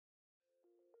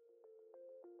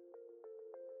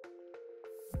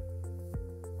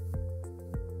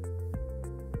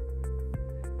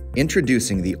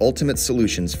Introducing the ultimate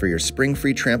solutions for your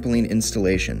Springfree Trampoline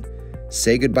installation.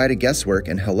 Say goodbye to guesswork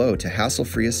and hello to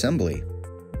hassle-free assembly.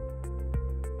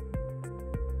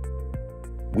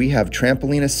 We have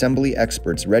trampoline assembly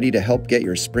experts ready to help get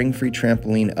your Springfree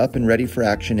trampoline up and ready for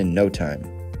action in no time.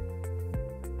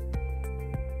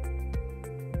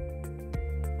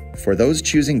 For those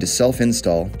choosing to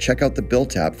self-install, check out the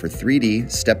BILT App for 3D,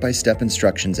 step-by-step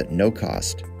instructions at no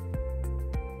cost.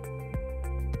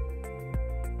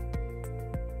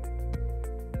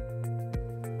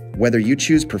 Whether you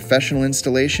choose professional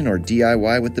installation or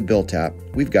DIY with the BILT App,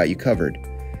 we've got you covered.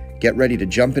 Get ready to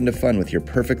jump into fun with your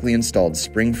perfectly installed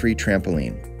Springfree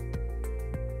trampoline.